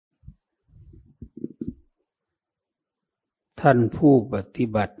ท่านผู้ปฏิ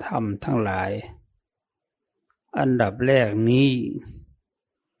บัติธรรมทั้งหลายอันดับแรกนี้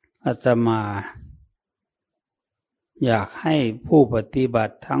อาตมาอยากให้ผู้ปฏิบั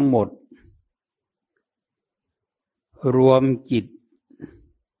ติทั้งหมดรวมจิต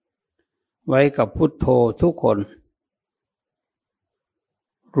ไว้กับพุทโธทุกคน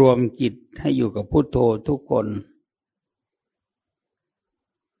รวมจิตให้อยู่กับพุทโธทุกคน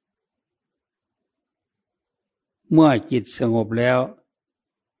เมื่อจิตสงบแล้ว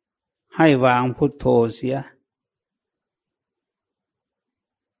ให้วางพุทโธเสีย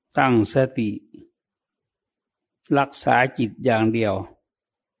ตั้งสติรักษาจิตอย่างเดียว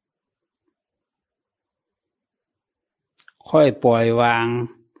ค่อยปล่อยวาง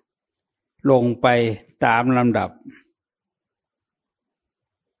ลงไปตามลำดับ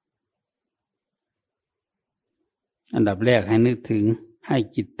อันดับแรกให้นึกถึงให้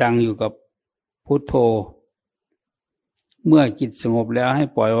จิตตั้งอยู่กับพุทโธเมื่อจิตสงบแล้วให้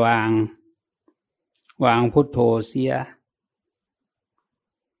ปล่อยวางพุทโธเสีย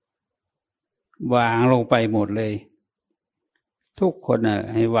วางลงไปหมดเลยทุกคน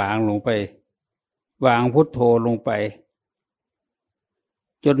ให้วางลงไปวางพุทโธลงไป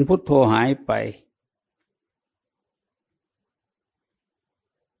จนพุทโธหายไป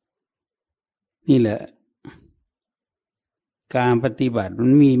นี่แหละการปฏิบัติมั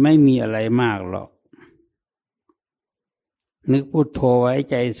นไม่มีอะไรมากหรอกนึกพุทโธไว้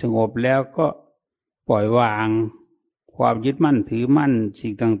ใจสงบแล้วก็ปล่อยวางความยึดมั่นถือมั่น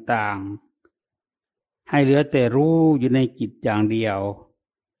สิ่งต่างๆให้เหลือแต่รู้อยู่ในจิตอย่างเดียว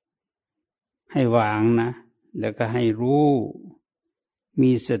ให้วางนะแล้วก็ให้รู้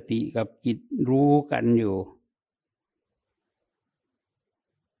มีสติกับจิตรู้กันอยู่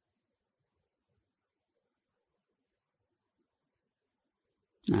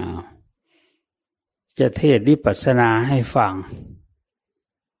จะเทศน์วิปัสสนาให้ฟัง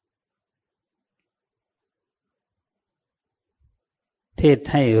เทศน์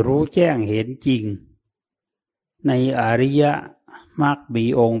ให้รู้แจ้งเห็นจริงในอริยมรรคมี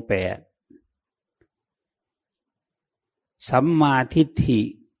องค์8สัมมาทิฏฐิ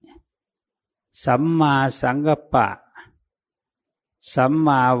สัมมาสังกัปปะสัมม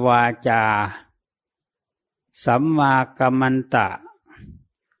าวาจาสัมมากัมมันตะ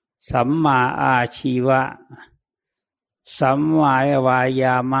สัมมาอาชีวะสัมมาวาย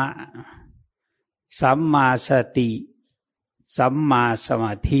ามะสัมมาสติสัมมาสม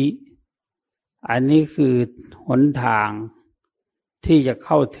าธิอันนี้คือหนทางที่จะเ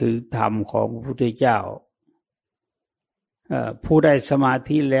ข้าถึงธรรมของพระพุทธเจ้าผู้ได้สมา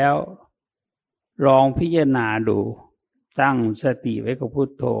ธิแล้วลองพิจารณาดูตั้งสติไว้กับพุท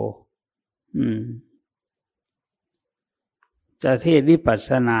โธจะเทศน์วิปัสส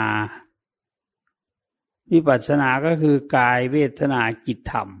นาก็คือกายเวทนาจิต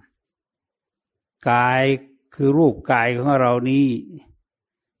ธรรมกายคือรูปกายของเรานี้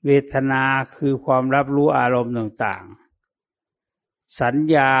เวทนาคือความรับรู้อารมณ์ต่างๆสัญ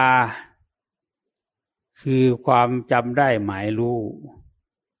ญาคือความจำได้หมายรู้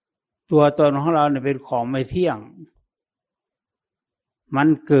ตัวตนของเราเนี่ยเป็นของไม่เที่ยงมัน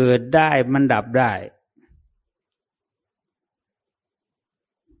เกิดได้มันดับได้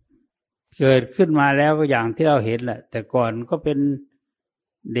เกิดขึ้นมาแล้วก็อย่างที่เราเห็นแหละแต่ก่อนก็เป็น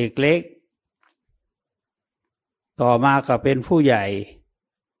เด็กเล็กต่อมาก็เป็นผู้ใหญ่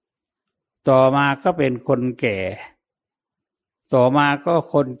ต่อมาก็เป็นคนแก่ต่อมาก็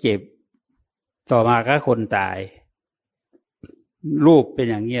คนเจ็บต่อมาก็คนตายรูปเป็น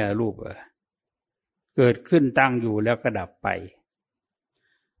อย่างเงี้ยรูปเกิดขึ้นตั้งอยู่แล้วก็ดับไป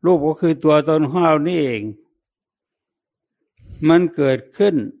รูปก็คือตัวตนของเรานี่เองมันเกิด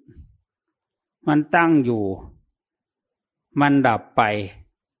ขึ้นมันตั้งอยู่มันดับไป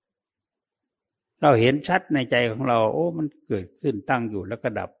เราเห็นชัดในใจของเราโอ้มันเกิดขึ้นตั้งอยู่แล้วก็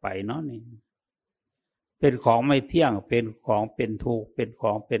ดับไปเนาะนี่เป็นของไม่เที่ยงเป็นของเป็นทุกข์เป็นข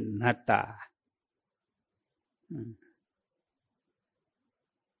องเป็นอนัตตา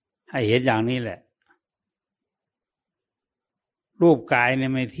ให้เห็นอย่างนี้แหละรูปกายเนี่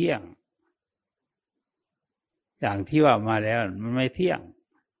ยไม่เที่ยงอย่างที่ว่ามาแล้วมันไม่เที่ยง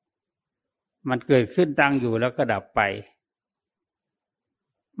มันเกิดขึ้นตั้งอยู่แล้วก็ดับไป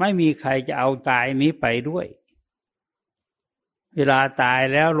ไม่มีใครจะเอากายนี้ไปด้วยเวลาตาย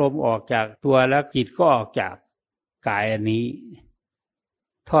แล้วลมออกจากตัวแล้วจิตก็ออกจากกายอันนี้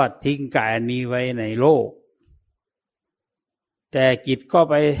ทอดทิ้งกายอันนี้ไว้ในโลกแต่จิตก็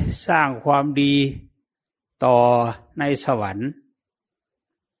ไปสร้างความดีต่อในสวรรค์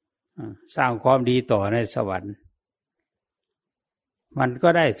สร้างความดีต่อในสวรรค์มันก็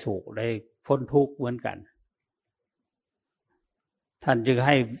ได้สุขได้พ้นทุกข์เหมือนกัน ท่านจึงใ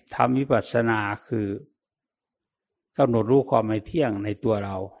ห้ทำวิปัสสนาคือกำหนดรู้ความไม่เที่ยงในตัวเร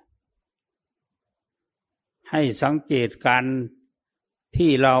าให้สังเกตการที่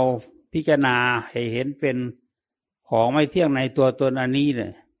เราพิจารณาให้เห็นเป็นของไม่เที่ยงในตัวตนอันนี้เนี่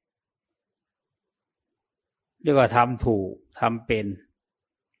ยเรียกว่าทำถูกทำเป็น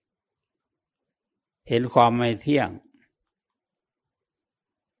เห็นความไม่เที่ยง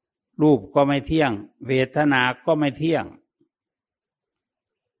รูปก็ไม่เที่ยงเวทนาก็ไม่เที่ยง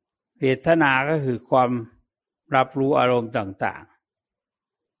เวทนาก็คือความรับรู้อารมณ์ต่าง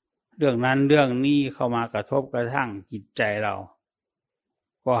ๆเรื่องนั้นเรื่องนี้เข้ามากระทบกระทั่งจิตใจเรา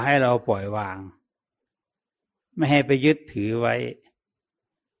ก็ให้เราปล่อยวางไม่ให้ไปยึดถือไว้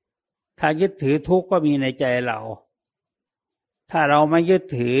ถ้ายึดถือทุกข์ก็มีในใจเราถ้าเราไม่ยึด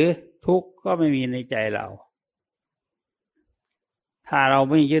ถือทุกข์ก็ไม่มีในใจเราถ้าเรา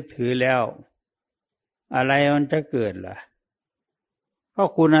ไม่ยึดถือแล้วอะไรมันจะเกิดล่ะก็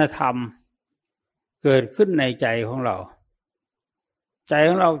คุณธรรมเกิดขึ้นในใจของเราใจข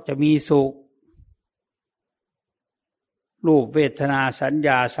องเราจะมีสุขรูปเวทนาสัญญ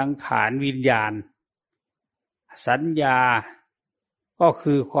าสังขารวิญญาณสัญญาก็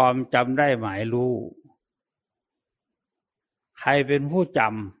คือความจำได้หมายรู้ใครเป็นผู้จ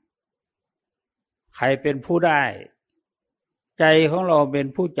ำใครเป็นผู้ได้ใจของเราเป็น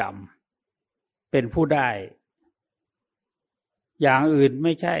ผู้จำเป็นผู้ได้อย่างอื่นไ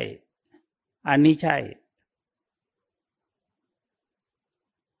ม่ใช่อันนี้ใช่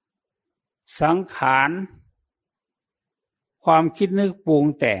สังขารความคิดนึกปรุง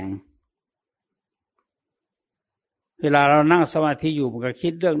แต่งเวลาเรานั่งสมาธิอยู่มันก็คิ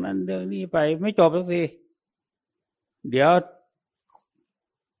ดเรื่องนั้นเรื่องนี้ไปไม่จบสักทีเดี๋ยว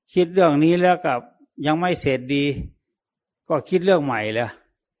คิดเรื่องนี้แล้วกับยังไม่เสร็จดีก็คิดเรื่องใหม่แล้ว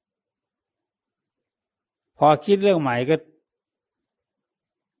พอคิดเรื่องใหม่ก็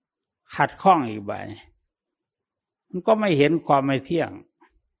ขัดข้องอีกใบมันก็ไม่เห็นความไม่เที่ยง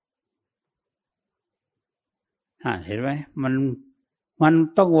เห็นไหมมัน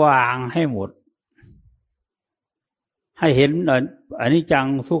ต้องวางให้หมดให้เห็นอนิจจัง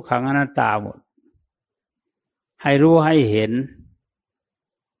ทุกขังอนัตตาหมดให้รู้ให้เห็น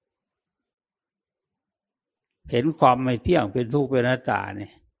ความไม่เที่ยงเป็นทุกข์เป็นอนัตตาเนี่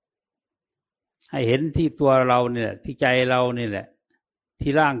ยให้เห็นที่ตัวเราเนี่ยที่ใจเรานี่แหละ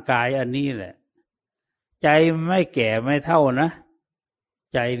ที่ร่างกายอันนี้แหละใจไม่แก่ไม่เท่านะ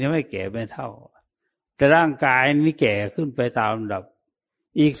ใจนี่ไม่แก่ไม่เท่าแต่ร่างกายนี่แก่ขึ้นไปตามลำดับ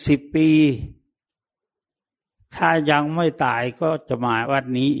อีก10 ปีถ้ายังไม่ตายก็จะมาวัด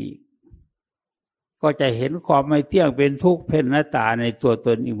นี้อีกก็จะเห็นความไม่เที่ยงเป็นทุกข์เป็นอนัตตาในตัวต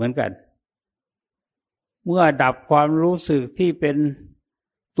นอีกเหมือนกันเมื่อดับความรู้สึกที่เป็น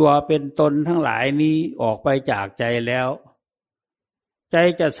ตัวเป็นตนทั้งหลายนี้ออกไปจากใจแล้วใจ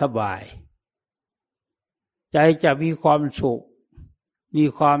จะสบายใจจะมีความสุขมี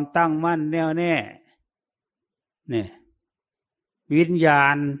ความตั้งมั่นแน่วแน่เนี่ยวิญญา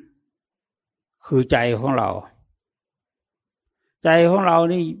ณคือใจของเราใจของเรา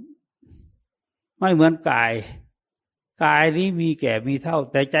นี่ไม่เหมือนกายกายนี้มีแก่มีเท่า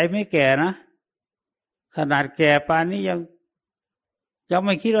แต่ใจไม่แก่นะขนาดแก่ปานนี้ยังไ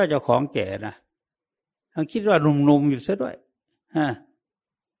ม่คิดว่าเจ้าของแก่นะยังคิดว่าหนุ่มๆอยู่ซะด้วย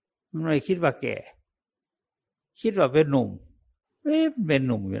มันไม่คิดว่าแก่คิดว่าเป็นหนุ่มเป็นห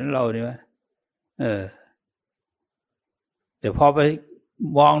นุ่มอยู่นั้นเราเนี่ยวะแต่พอไป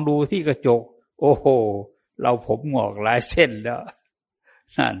มองดูที่กระจกโอ้โหเราผมงอกหลายเส้นแล้ว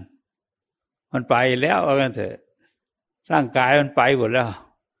นั่นมันไปแล้วเอากันเถอะร่างกายมันไปหมดแล้ว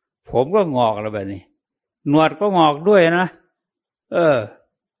ผมก็งอกแล้วแบบนี้หนวดก็งอกด้วยนะ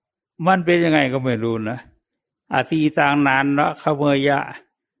มันเป็นยังไงก็ไม่รู้นะอตีตังนานละขเมยะ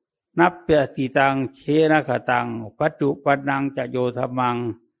นับเปติตังเชนะขตังปัจจุปันนังจะโยธมัง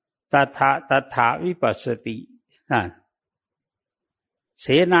ตถาวิปัสสตินั่นเส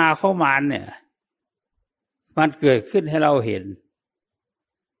นาเข้ามานเนี่ยมันเกิดขึ้นให้เราเห็น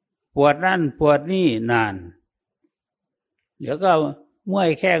ปวดนั่นปวดนี่นานเดี๋ยวก็เมื่อย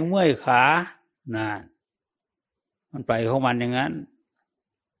แข้งเมื่อยขานานมันไปของมันอย่างนั้น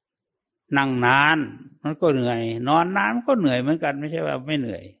นั่งนานมันก็เหนื่อยนอนนานมันก็เหนื่อยเหมือนกันไม่ใช่ว่าไม่เห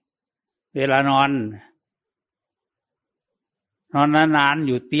นื่อยเวลานอนนานๆอ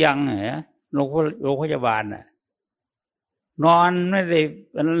ยู่เตียงโรงพยาบาลน่ะนอนไม่ได้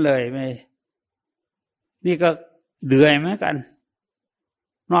นั้นเลยไม่นี่ก็เหนื่อยเหมือนกัน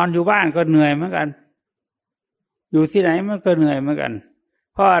นอนอยู่บ้านก็เหนื่อยเหมือนกันอยู่ที่ไหนมันก็เหนื่อยเหมือนกัน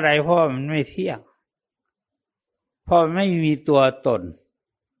เพราะอะไรเพราะมันไม่เที่ยงเพราะไม่มีตัวตน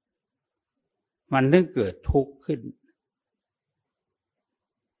มันถึงเกิดทุกข์ขึ้น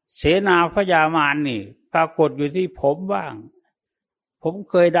เสนาพญามารนี่ปรากฏอยู่ที่ผมบ้างผม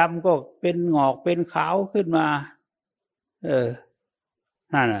เคยดำก็เป็นงอกเป็นขาวขึ้นมา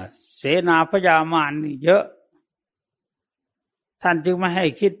นั่นน่ะเสนาพญามารนี่เยอะท่านจึงไม่ให้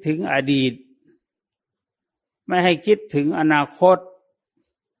คิดถึงอดีตไม่ให้คิดถึงอนาคต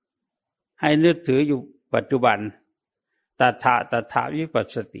ให้นึกถืออยู่ปัจจุบันตถาวิปัส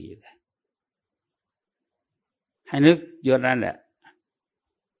สติให้นึกอยู่นั่นแหละ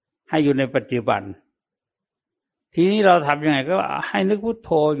ให้อยู่ในปัจจุบันทีนี้เราทำยังไงก็ให้นึกพุทโ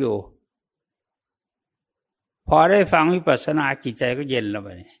ธอยู่พอได้ฟังวิปัสสนาจิตใจก็เย็นแล้วไป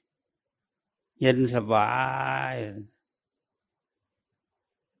เย็นสบาย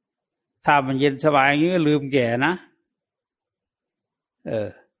ถ้ามันเย็นสบายอย่างนี้ก็ลืมแก่นะ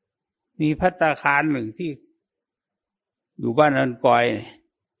มีภัตตาคารหนึ่งที่อยู่บ้านอันกอย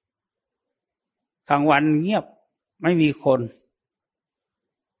กลางวันเงียบไม่มีคน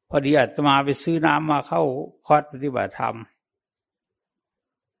พอดีอาตมาไปซื้อน้ำมาเข้าคอร์สปฏิบัติธรรม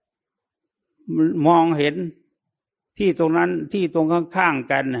มองเห็นที่ตรงนั้นที่ตรงข้าง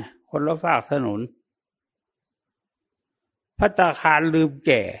ๆกันคนละฝากถนนภัตตาคารลืมแ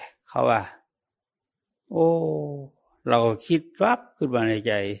ก่เขาว่าโอ้เราคิดรับขึ้นมาในใ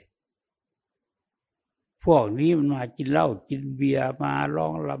จพวกนี้มันมากินเหล้ากินเบียร์มาร้อ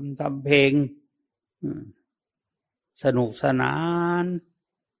งรำทำเพลงสนุกสนาน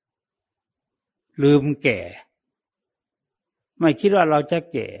ลืมแก่ไม่คิดว่าเราจะ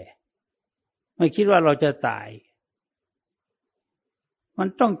แก่ไม่คิดว่าเราจะตายมัน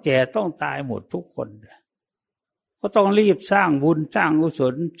ต้องแก่ต้องตายหมดทุกคนก็ต้องรีบสร้างบุญสร้างกุศ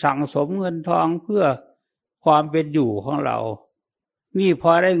ลสั่งสมเงินทองเพื่อความเป็นอยู่ของเรานี่พ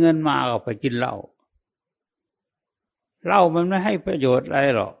อได้เงินมาก็ไปกินเหล้าเหล้ามันไม่ให้ประโยชน์อะไร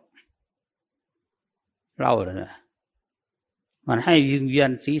หรอกเหล้านะมันให้วิงเวีย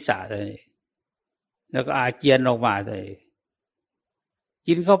นศีรษะเลยแล้วก็อาเจียนออกมาเลย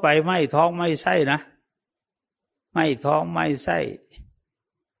กินเข้าไปไม่ท้องไม่ไส้นะไม่ท้องไม่ไส้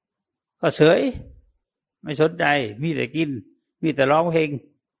ก็เฉยไม่สนใจมีแต่กินมีแต่ร้องเพลง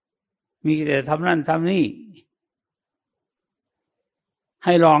มีแต่ทำนั่นทำนี่ใ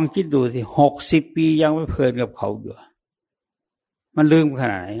ห้ลองคิดดูสิ60 ปียังไม่เพลินกับเขาอยู่มันลืมข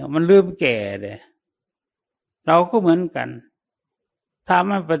นาดไหนมันลืมแก่เลยเราก็เหมือนกันถ้าไ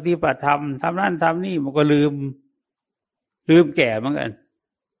ม่ปฏิบัติธรรมทำนั่นทำนี่มันก็ลืมแก่เหมือนกัน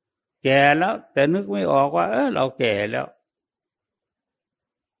แก่แล้วแต่นึกไม่ออกว่าเราแก่แล้ว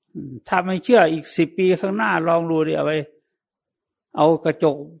ถ้าไม่เชื่ออีก10 ปีข้างหน้าลองดูดิเอากระจ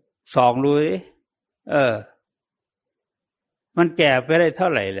กส่องดูดิมันแก่ไปได้เท่า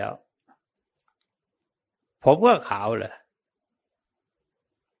ไหร่แล้วผมก็ขาวแหละ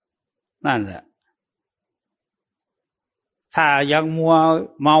นั่นแหละถ้ายังมัว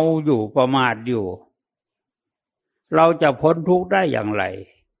เมาอยู่ประมาทอยู่เราจะพ้นทุกข์ได้อย่างไร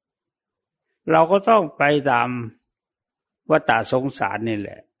เราก็ต้องไปตามวัฏสงสารนี่แห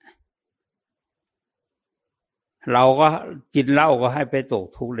ละเราก็กินเหล้าก็ให้ไปตก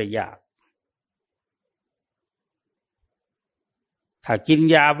ทุกข์ได้ยากถ้ากิน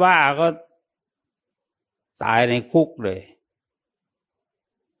ยาบ้าก็ตายในคุกเลย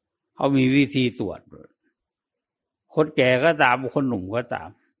เขามีวิธีตรวจคนแก่ก็ตามคนหนุ่มก็ตาม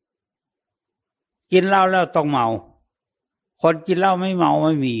กินเหล้าแล้วต้องเมาคนกินเหล้าไม่เมาไ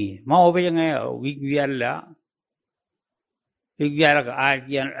ม่มีเมาไปยังไงวิงเวียนแล้ววิงเวียนแล้วก็อาเ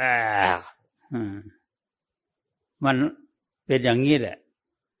จียนมันเป็นอย่างนี้แหละ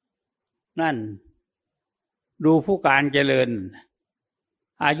นั่นดูผู้การเจริญ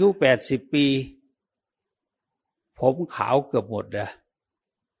อายุ80 ปีผมขาวเกือบหมดเลย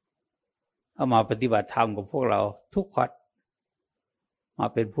เอามาปฏิบัติธรรมกับพวกเราทุกคนมา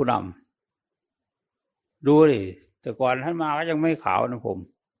เป็นผู้นำดูดิแต่ก่อนท่านมาก็ยังไม่ขาวนะผม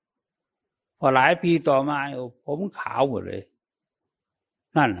พอหลายปีต่อมาผมขาวหมดเลย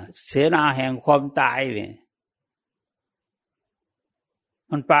นั่นเสนาแห่งความตายเนี่ย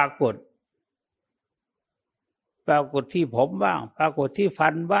มันปรากฏที่ผมบ้างปรากฏที่ฟั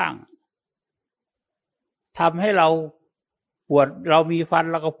นบ้างทำให้เราปวดเรามีฟัน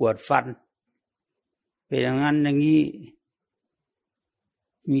แล้วก็ปวดฟันเป็นอย่างนั้นอย่างนี้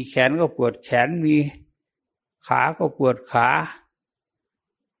มีแขนก็ปวดแขนมีขาก็ปวดขา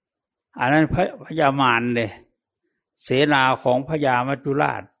อันนั้นพญามารเลยเสนาของพญามัจจุร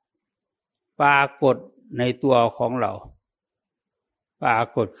าชปรากฏในตัวของเราปรา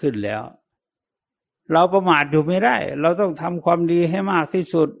กฏขึ้นแล้วเราประมาทอยู่ไม่ได้เราต้องทำความดีให้มากที่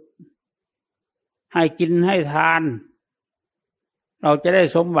สุดให้กินให้ทานเราจะได้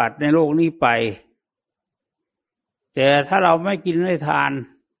สมบัติในโลกนี้ไปแต่ถ้าเราไม่กินไม่ทาน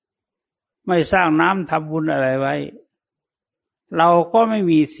ไม่สร้างน้ำทำบุญอะไรไว้เราก็ไม่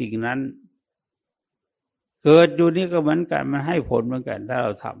มีสิ่งนั้นเกิดอยู่นี่ก็เหมือนกันมันให้ผลเหมือนกันถ้าเร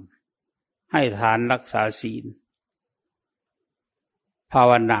าทำให้ทานรักษาศีลภา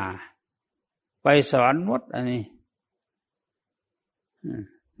วนาไปสวรรค์หมดอันนี้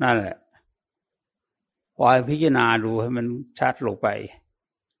นั่นแหละพอพิจารณาดูให้มันชัดลงไป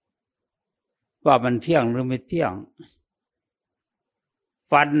ว่ามันเที่ยงหรือไม่เที่ยง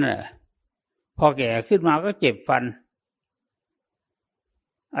ฟันน่ะพอแก่ขึ้นมาก็เจ็บฟัน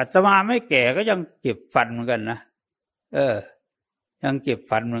อาตมาไม่แก่ก็ยังเจ็บฟันเหมือนกันนะยังเจ็บ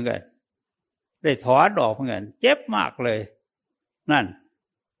ฟันเหมือนกันได้ถอนออกเหมือนกันเจ็บมากเลยนั่น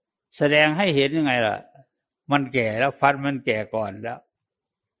แสดงให้เห็นยังไงล่ะมันแก่แล้วฟันมันแก่ก่อนแล้ว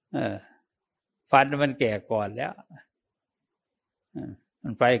ฟันมันแก่ก่อนแล้วมั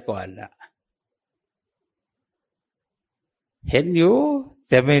นไปก่อนแล้วเห็นอยู่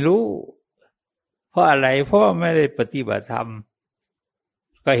แต่ไม่รู้เพราะอะไรเพราะไม่ได้ปฏิบัติธรรม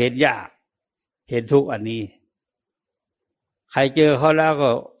ก็เห็นยากเห็นทุกอันนี้ใครเจอเขาแล้วก็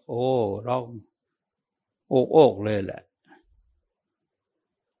โอ้ร้องโอกเลยแหละ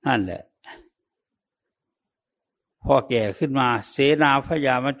นั่นแหละพอแก่ขึ้นมาเสนาพญ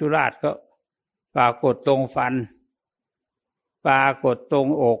ามัจจุราชก็ปรากฏตรงฟันปรากฏตรง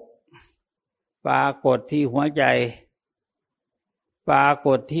อกปรากฏที่หัวใจปราก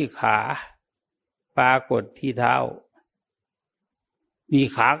ฏที่ขาปรากฏที่เท้ามี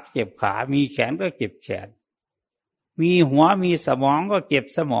ขาเจ็บขามีแขนก็เจ็บแขนมีหัวมีสมองก็เจ็บ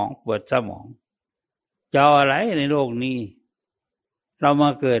สมองปวดสมองจะเอาอะไรในโลกนี้เรามา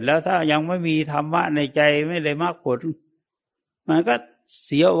เกิดแล้วถ้ายังไม่มีธรรมะในใจไม่ได้มรรคผลมันก็เ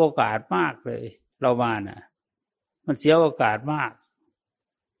สียโอกาสมากเลยเรามาน่ะมันเสียโอกาสมาก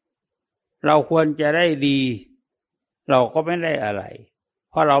เราควรจะได้ดีเราก็ไม่ได้อะไร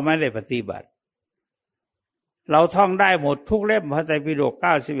เพราะเราไม่ได้ปฏิบัติเราท่องได้หมดทุกเล่มพระไตรปิฎก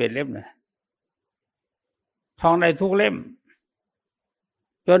91เล่มนะท่องได้ทุกเล่ม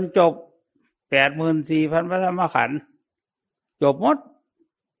จนจบ 84,000 พระธรรมขันธ์จบหมด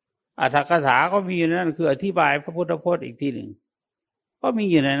อรรถกถาก็มีอยู่นั่นคืออธิบายพระพุทธพจน์อีกทีหนึ่งก็มี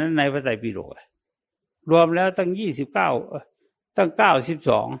อยู่ในนั้นในพระไตรปิฎกรวมแล้วตั้ง29ตั้ง92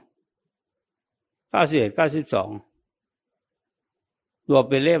 91 92รวม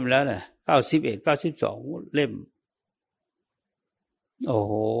เป็นเล่มแล้วนะ91 92เล่มโอ้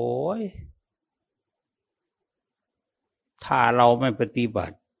โหถ้าเราไม่ปฏิบั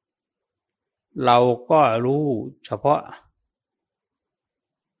ติเราก็รู้เฉพาะ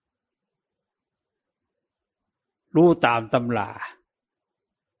รู้ตามตำรา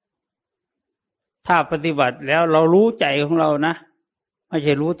ถ้าปฏิบัติแล้วเรารู้ใจของเรานะไม่ใ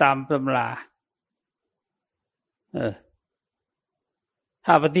ช่รู้ตามตำรา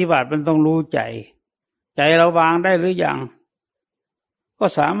ถ้าปฏิบัติมันต้องรู้ใจใจเราวางได้หรือยังก็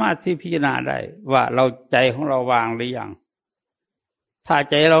สามารถที่พิจารณาได้ว่าเราใจของเราวางหรือยังถ้า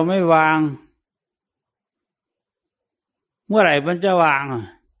ใจเราไม่วางเมื่อไหร่มันจะวาง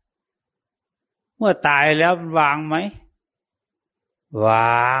เมื่อตายแล้วมันวางไหมว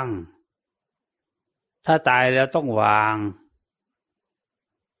างถ้าตายแล้วต้องวาง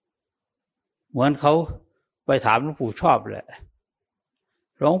เหมือนเขาไปถามหลวงปู่ชอบแหละ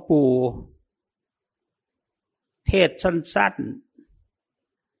หลวงปู่เทศสั้น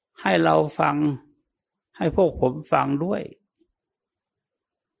ๆให้เราฟังให้พวกผมฟังด้วย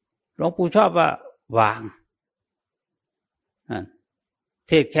หลวงปู่ชอบว่าวางเ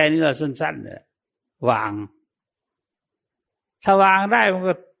ทศแค่นี้เราสั้นๆเลยวางถ้าวางได้มัน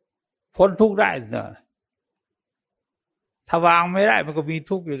ก็พ้นทุกข์ได้ถ้าวางไม่ได้มันก็มี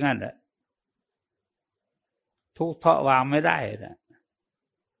ทุกข์อย่างนั้นแหละทุกข์เพราะวางไม่ได้นะ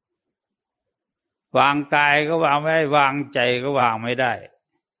วางกายก็วางไม่ได้วางใจก็วางไม่ได้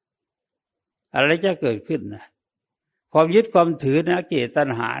อะไรจะเกิดขึ้นนะความยึดความถือนะกิเลสตัณ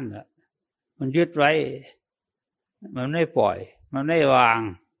หาเนี่ยมันยึดไว้มันไม่ปล่อยมันไม่วาง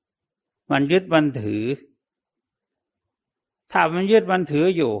มันยึดมันถือถ้ามันยึดมันถือ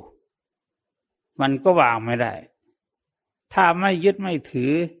อยู่มันก็วางไม่ได้ถ้าไม่ยึดไม่ถื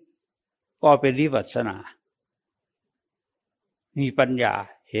อก็เป็นวิปัสสนามีปัญญา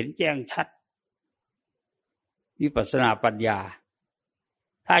เห็นแจ้งชัดวิปัสสนาปัญญา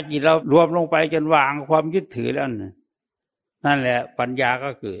ถ้าจิตเรารวมลงไปจนวางความยึดถือแล้วนั่นแหละปัญญาก็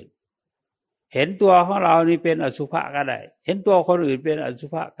เกิดเห็นตัวของเรานี่เป็นอสุภะก็ได้เห็นตัวคนอื่นเป็นอสุ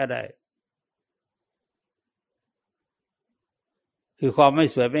ภะก็ได้คือความไม่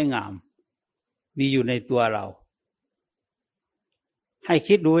สวยไม่งามมีอยู่ในตัวเราให้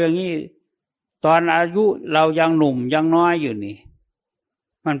คิดดูอย่างนี้ตอนอายุเรายังหนุ่มยังน้อยอยู่นี่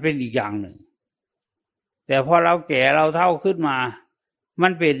มันเป็นอีกอย่างหนึ่งแต่พอเราแก่เราเฒ่าขึ้นมามั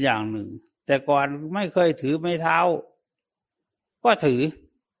นเป็นอย่างหนึ่งแต่ก่อนไม่เคยถือไม้เท้าก็ถือ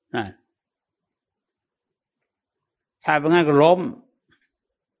นะถ้าเป็นงั้นก็ล้ม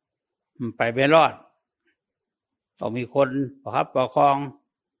ไปไม่รอดต้องมีคนประคับประคอง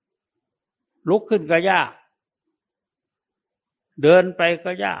ลุกขึ้นก็ยากเดินไป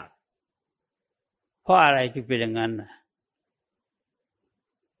ก็ยากเพราะอะไรจึงเป็นอย่างนั้น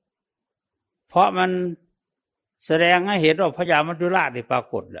เพราะมันแสดงให้เห็นว่าพญามัจจุราชได้ปรา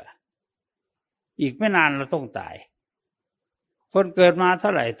กฏแหละอีกไม่นานเราต้องตายคนเกิดมาเท่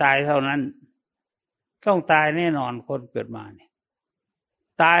าไหร่ตายเท่านั้นต้องตายแน่นอนคนเกิดมาเนี่ย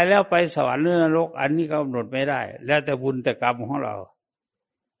ตายแล้วไปสวรรค์หรือนรกอันนี้กำหนดไม่ได้แล้วแต่บุญแต่กรรมของเรา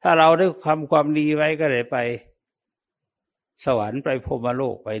ถ้าเราได้ทำความดีไว้ก็ได้ไปสวรรค์ไปพรหมโล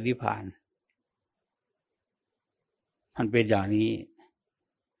กไปนิพพานมันเป็นอย่างนี้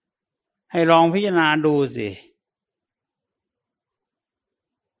ให้ลองพิจารณาดูสิ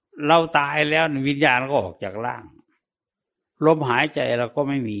เราตายแล้ววิญญาณก็ออกจากร่างลมหายใจเราก็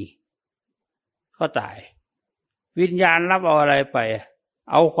ไม่มีก็ตายวิญญาณรับเอาอะไรไป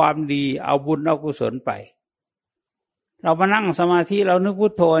เอาความดีเอาบุญเอากุศลไปเรามานั่งสมาธิเรานึกพุ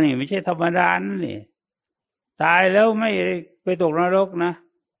ทโธนี่ไม่ใช่ธรรมดานี่ตายแล้วไม่ไปตกนรกนะ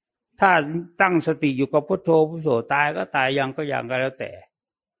ถ้าตั้งสติอยู่กับพุทโธพุทโธตายก็ตายยังก็ยังก็แล้วแต่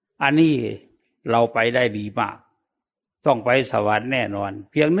อันนี้เราไปได้ดีมากต้องไปสวรรค์แน่นอน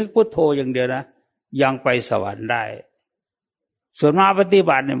เพียงนึกพุทโธอย่างเดียวนะยังไปสวรรค์ได้ส่วนมาปฏิ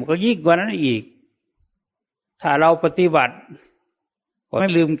บัติเนี่ยมันก็ยิ่งกว่านั้นอีกถ้าเราปฏิบัติก็ไม่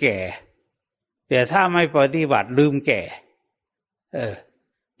ลืมแก่แต่ถ้าไม่ปฏิบัติลืมแก่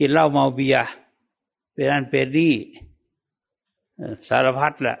กินเหล้าเมาเบียร์เป็นนั่นเป็นนี่สารพั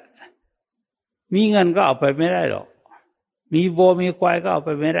ดแหละมีเงินก็เอาไปไม่ได้หรอกมีวัวมีควายก็เอาไป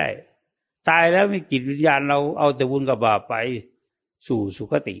ไม่ได้ตายแล้วมีจิตวิญญาณเราเอาแต่บุญกับบาปไปสู่สุ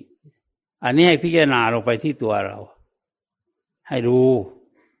คติอันนี้ให้พิจารณาลงไปที่ตัวเราให้ดู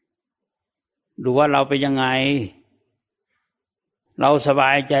ว่าเราเป็นยังไงเราสบ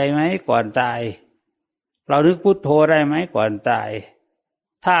ายใจไหมก่อนตายเรานึกพุทโธได้ไหมก่อนตาย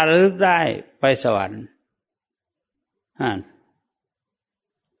ถ้าระลึกได้ไปสวรรค์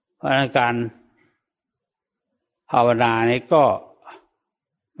เพราะการภาวนานี้ก็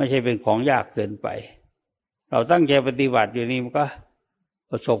ไม่ใช่เป็นของยากเกินไปเราตั้งใจปฏิบัติอยู่นี่มันก็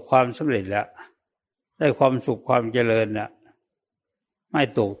ประสบความสำเร็จแล้วได้ความสุขความเจริญแล้วไม่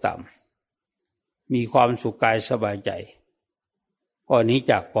ตกต่ำมีความสุขกายสบายใจก็หนี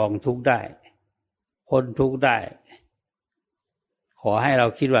จากกองทุกข์ได้พ้นทุกข์ได้ขอให้เรา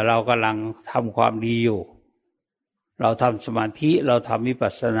คิดว่าเรากำลังทำความดีอยู่เราทำสมาธิเราทำวิปั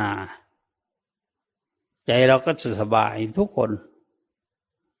สสนาใจเราก็สบายทุกคน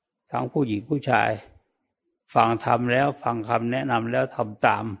ทั้งผู้หญิงผู้ชายฟังธรรมแล้วฟังคำแนะนำแล้วทำต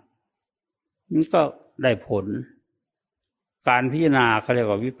ามมันก็ได้ผลการพิจารณาเขาเรียก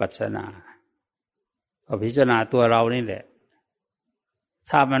ว่าวิปัสสนาก็พิจารณาตัวเรานี่แหละ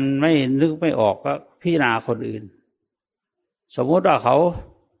ถ้ามันไม่นึกไม่ออกก็พิจารณาคนอื่นสมมติว่าเขา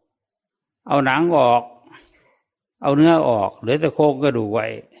เอาหนังออกเอาเนื้อออกเหลือแต่โครงกระดูกไว้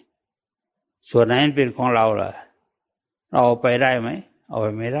ส่วนไหนมันเป็นของเราล่ะเราเอาไปได้ไหมเอาไป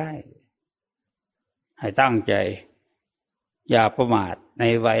ไม่ได้ให้ตั้งใจอย่าประมาทใน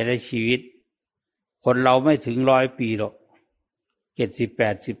วัยและชีวิตคนเราไม่ถึง100 ปีหรอก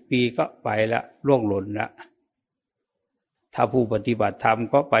70-80 ปีก็ไปแล้วล่วงหล่นแล้วถ้าผู้ปฏิบัติธรรม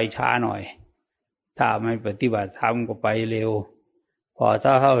ก็ไปช้าหน่อยถ้าไม่ปฏิบัติธรรมก็ไปเร็วพอถ้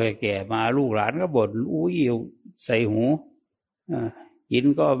าเข้าแก่มาลูกหลานก็บ่นอู้ยิ่วใส่หูกิน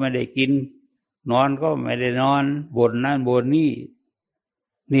ก็ไม่ได้กินนอนก็ไม่ได้นอนบ่นนั่นบ่นนี่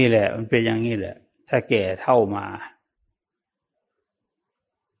นี่แหละมันเป็นอย่างนี้แหละถ้าแก่เท่ามา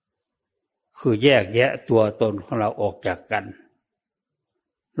คือแยกแยะตัวตนของเราออกจากกัน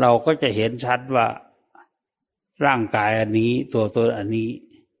เราก็จะเห็นชัดว่าร่างกายอันนี้ตัวตนอันนี้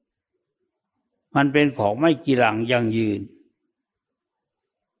มันเป็นของไม่กีรังยั่งยืน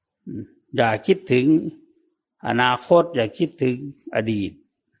อย่าคิดถึงอนาคตอย่าคิดถึงอดีต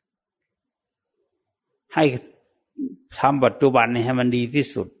ให้ทำปัจจุบันให้มันดีที่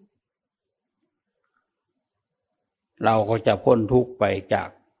สุดเราก็จะพ้นทุกข์ไปจาก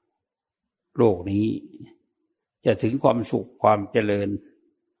โลกนี้จะถึงความสุขความเจริญ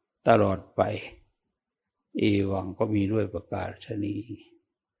ตลอดไปเอวังก็มีด้วยประกาศชนี